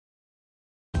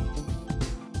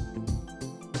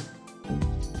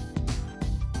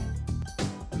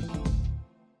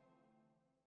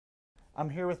I'm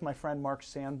here with my friend Mark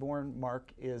Sanborn.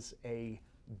 Mark is a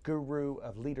guru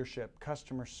of leadership,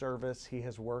 customer service. He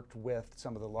has worked with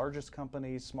some of the largest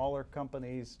companies, smaller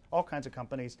companies, all kinds of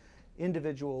companies,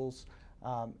 individuals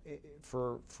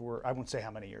for I won't say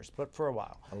how many years, but for a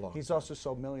while. He's also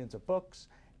sold millions of books,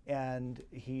 and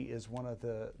he is one of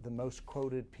the most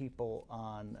quoted people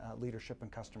on leadership and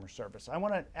customer service. I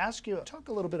want to ask you, talk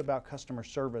a little bit about customer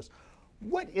service.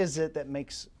 What is it that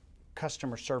makes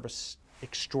customer service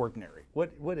extraordinary?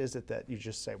 What is it that you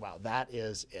just say, wow, that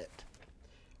is it?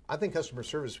 I think customer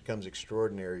service becomes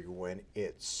extraordinary when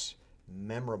it's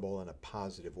memorable in a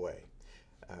positive way.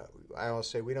 I always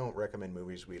say we don't recommend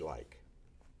movies we like.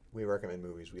 We recommend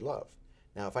movies we love.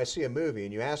 Now, if I see a movie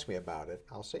and you ask me about it,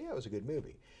 I'll say, yeah, it was a good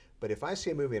movie. But if I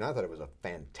see a movie and I thought it was a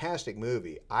fantastic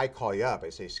movie, I call you up. I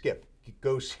say, Skip,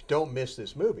 don't miss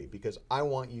this movie because I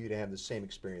want you to have the same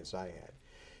experience I had.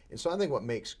 And so I think what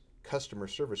makes customer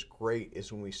service great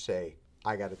is when we say,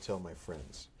 I got to tell my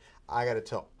friends. I got to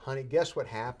tell, honey, guess what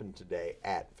happened today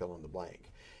at fill in the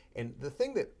blank. And the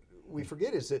thing that we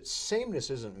forget is that sameness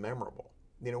isn't memorable.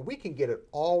 You know, we can get it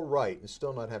all right and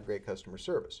still not have great customer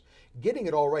service. Getting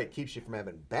it all right keeps you from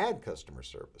having bad customer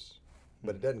service,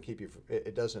 but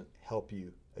it doesn't help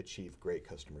you achieve great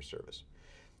customer service.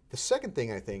 The second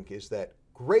thing I think is that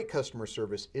great customer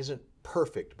service isn't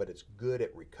perfect, but it's good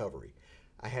at recovery.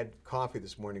 I had coffee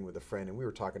this morning with a friend, and we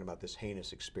were talking about this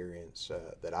heinous experience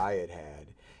that I had had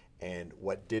and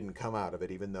what didn't come out of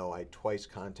it, even though I twice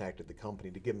contacted the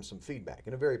company to give them some feedback.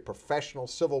 In a very professional,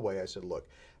 civil way, I said, look,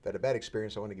 I've had a bad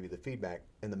experience, I want to give you the feedback.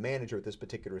 And the manager at this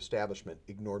particular establishment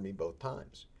ignored me both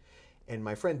times. And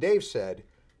my friend Dave said,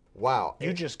 wow.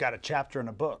 You just got a chapter in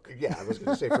a book. Yeah, I was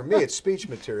going to say, for me, it's speech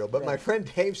material. But my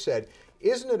friend Dave said,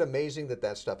 isn't it amazing that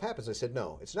that stuff happens? I said,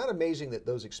 no, it's not amazing that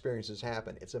those experiences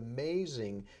happen. It's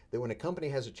amazing that when a company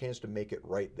has a chance to make it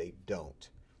right, they don't.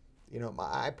 You know,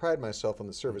 I pride myself on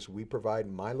the service we provide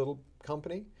in my little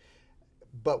company,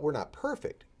 but we're not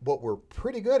perfect. What we're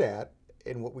pretty good at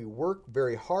and what we work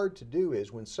very hard to do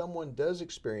is when someone does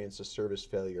experience a service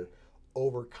failure,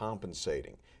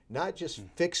 overcompensating. Not just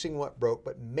fixing what broke,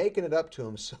 but making it up to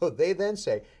them so they then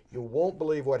say, you won't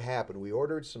believe what happened. We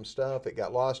ordered some stuff, it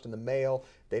got lost in the mail.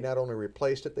 They not only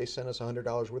replaced it, they sent us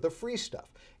 $100 worth of free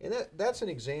stuff. And that's an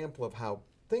example of how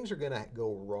things are going to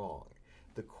go wrong.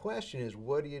 The question is,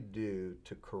 what do you do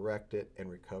to correct it and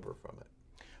recover from it?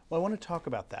 Well, I want to talk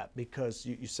about that because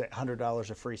you say $100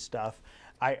 of free stuff.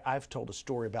 I've told a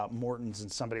story about Morton's,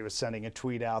 and somebody was sending a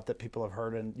tweet out that people have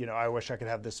heard, and I wish I could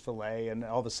have this filet, and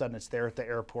all of a sudden it's there at the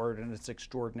airport and it's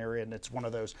extraordinary, and it's one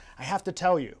of those, I have to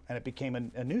tell you, and it became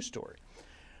a news story.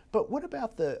 But what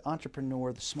about the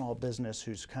entrepreneur, the small business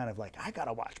who's kind of like, I got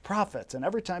to watch profits. And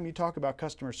every time you talk about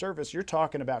customer service, you're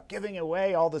talking about giving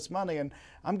away all this money and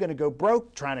I'm going to go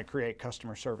broke trying to create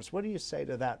customer service. What do you say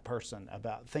to that person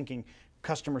about thinking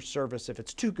customer service, if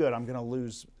it's too good, I'm going to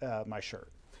lose my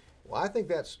shirt? Well, I think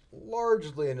that's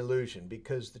largely an illusion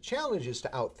because the challenge is to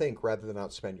outthink rather than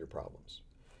outspend your problems.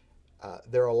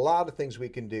 There are a lot of things we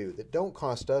can do that don't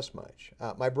cost us much.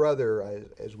 My brother,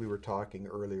 as we were talking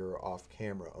earlier off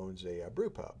camera, owns a brew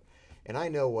pub. And I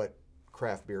know what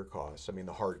craft beer costs, I mean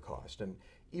the hard cost. And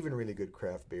even really good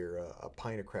craft beer, a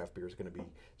pint of craft beer is going to be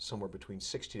somewhere between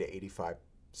 60 to 85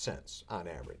 cents on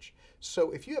average.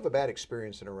 So if you have a bad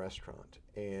experience in a restaurant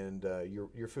and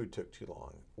your food took too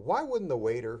long, why wouldn't the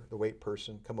wait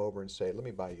person come over and say, let me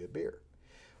buy you a beer?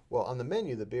 Well, on the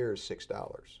menu, the beer is $6.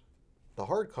 The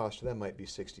hard cost to them might be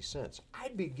 60 cents.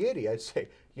 I'd be giddy. I'd say,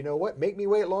 you know what, make me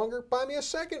wait longer, buy me a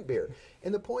second beer.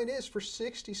 And the point is, for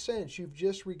 60 cents, you've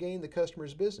just regained the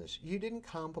customer's business. You didn't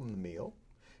comp them the meal.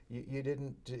 You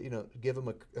didn't give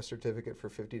them a certificate for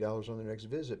 $50 on their next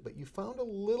visit, but you found a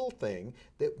little thing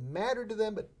that mattered to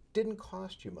them but didn't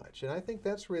cost you much. And I think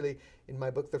that's really, in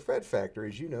my book, The Fred Factor,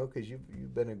 as you know, because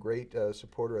you've been a great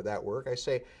supporter of that work. I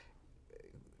say,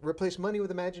 replace money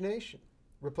with imagination.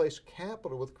 Replace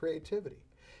capital with creativity.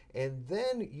 And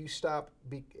then you stop,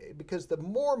 because the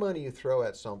more money you throw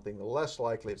at something, the less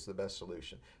likely it's the best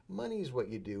solution. Money is what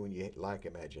you do when you lack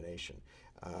imagination.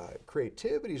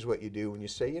 Creativity is what you do when you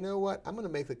say, you know what, I'm going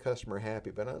to make the customer happy,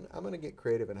 but I'm going to get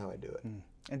creative in how I do it.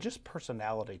 And just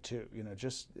personality too,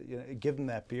 just give them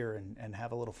that beer and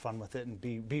have a little fun with it and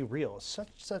be real.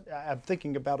 I'm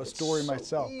thinking about a story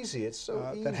myself. It's so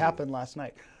easy. That happened last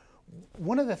night.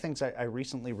 One of the things I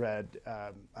recently read,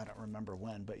 I don't remember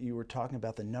when, but you were talking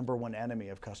about the #1 enemy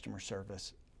of customer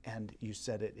service, and you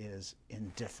said it is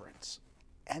indifference.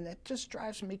 And it just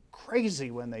drives me crazy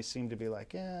when they seem to be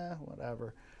like, yeah,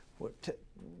 whatever.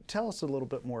 Tell us a little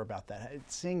bit more about that.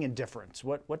 Seeing indifference,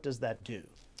 what does that do?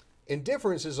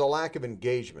 Indifference is a lack of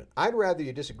engagement. I'd rather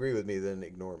you disagree with me than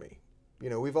ignore me. You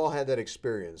know, we've all had that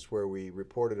experience where we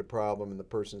reported a problem and the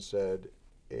person said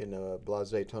in a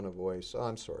blasé tone of voice, "Oh,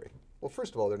 I'm sorry." Well,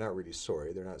 first of all, they're not really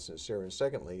sorry. They're not sincere. And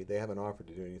secondly, they haven't offered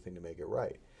to do anything to make it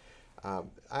right.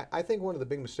 I think one of the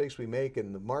big mistakes we make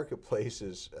in the marketplace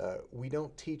is we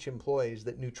don't teach employees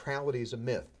that neutrality is a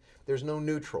myth. There's no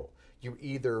neutral. You're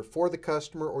either for the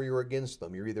customer or you're against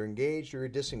them. You're either engaged or you're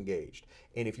disengaged.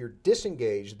 And if you're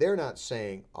disengaged, they're not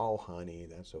saying, "Oh, honey,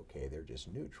 that's okay. They're just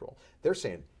neutral." They're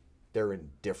saying they're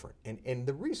indifferent. And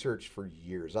the research for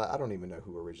years, I don't even know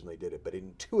who originally did it, but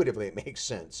intuitively it makes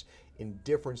sense.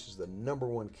 Indifference is the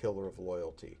 #1 killer of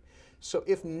loyalty. So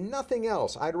if nothing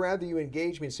else, I'd rather you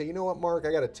engage me and say, "You know what, Mark,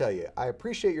 I got to tell you, I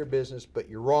appreciate your business, but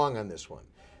you're wrong on this one.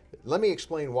 Let me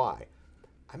explain why.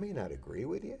 I may not agree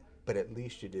with you, but at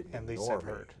least you didn't ignore me." At least I've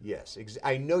heard. Yes,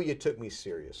 I know you took me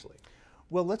seriously.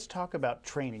 Well, let's talk about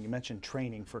training. You mentioned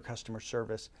training for customer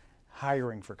service,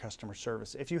 hiring for customer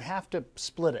service. If you have to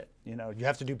split it, you know, you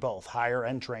have to do both, hire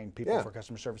and train people for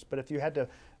customer service. But if you had to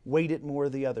weight it more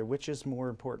the other, which is more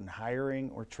important, hiring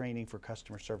or training for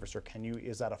customer service, or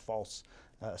is that a false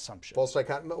assumption? False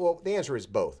dichotomy? Well, the answer is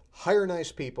both. Hire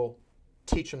nice people,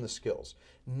 teach them the skills.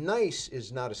 Nice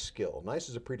is not a skill. Nice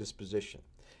is a predisposition.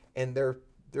 And there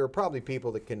are probably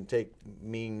people that can take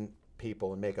mean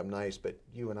people and make them nice, but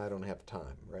you and I don't have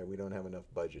time, right? We don't have enough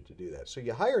budget to do that. So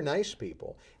you hire nice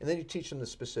people, and then you teach them the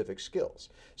specific skills.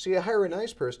 So you hire a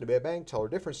nice person to be a bank teller,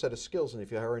 different set of skills than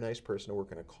if you hire a nice person to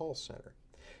work in a call center.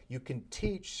 You can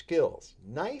teach skills.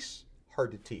 Nice, hard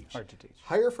to teach. Hard to teach.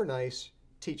 Hire for nice,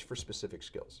 teach for specific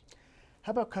skills.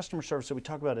 How about customer service? So we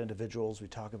talk about individuals, we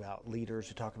talk about leaders,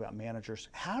 we talk about managers.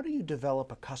 How do you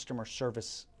develop a customer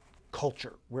service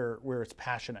culture where it's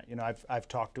passionate? You know, I've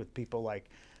talked with people like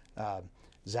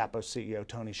Zappos CEO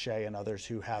Tony Hsieh and others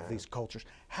who have these cultures.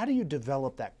 How do you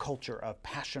develop that culture of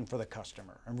passion for the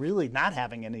customer and really not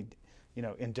having any, you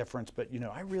know, indifference, but, you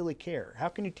know, I really care? How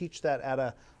can you teach that at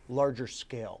a larger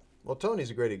scale? Well, Tony's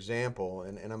a great example,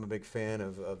 and I'm a big fan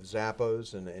of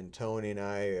Zappos, and Tony and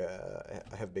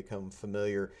I have become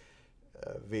familiar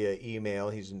via email.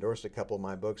 He's endorsed a couple of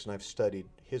my books, and I've studied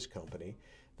his company.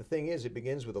 The thing is, it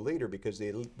begins with a leader, because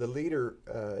the leader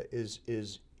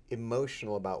is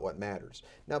emotional about what matters.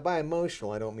 Now, by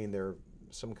emotional, I don't mean they're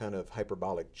some kind of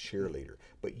hyperbolic cheerleader,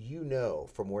 but you know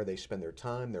from where they spend their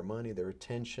time, their money, their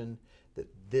attention, that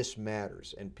this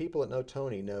matters. And people that know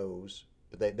Tony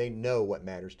they know what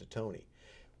matters to Tony.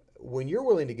 When you're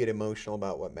willing to get emotional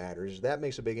about what matters, that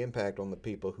makes a big impact on the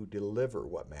people who deliver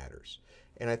what matters.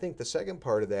 And I think the second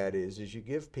part of that is you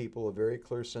give people a very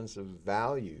clear sense of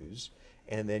values,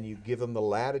 and then you give them the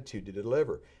latitude to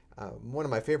deliver. One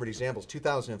of my favorite examples,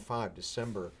 2005,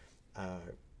 December,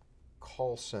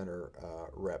 call center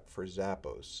rep for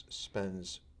Zappos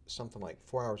spends something like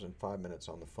 4 hours and 5 minutes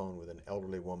on the phone with an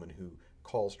elderly woman who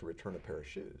calls to return a pair of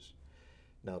shoes.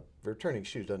 Now, returning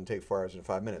shoes doesn't take 4 hours and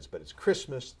 5 minutes, but it's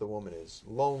Christmas, the woman is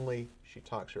lonely, she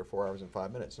talks to her 4 hours and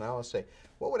 5 minutes. And I always say,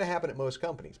 what would have happened at most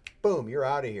companies? Boom, you're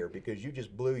out of here because you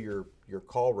just blew your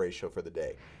call ratio for the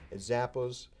day. At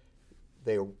Zappos,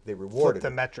 they rewarded the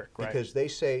metric, right? Because they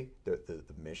say the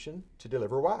mission to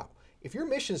deliver wow. If your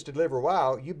mission's to deliver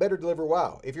wow, you better deliver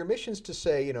wow. If your mission's to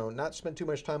say, you know, not spend too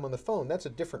much time on the phone, that's a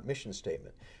different mission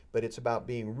statement. But it's about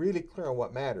being really clear on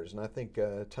what matters. And I think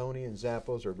Tony and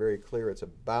Zappos are very clear. It's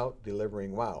about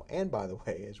delivering wow. And by the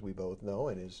way, as we both know,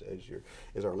 and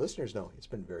as our listeners know, it's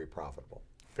been very profitable.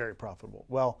 Very profitable.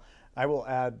 Well, I will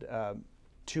add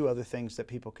 2 other things that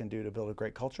people can do to build a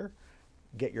great culture.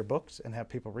 Get your books and have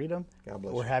people read them,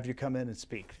 or have you come in and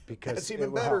speak, because that's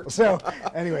even better. So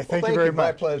anyway, thank you very much.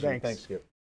 My pleasure. Thanks, Skip.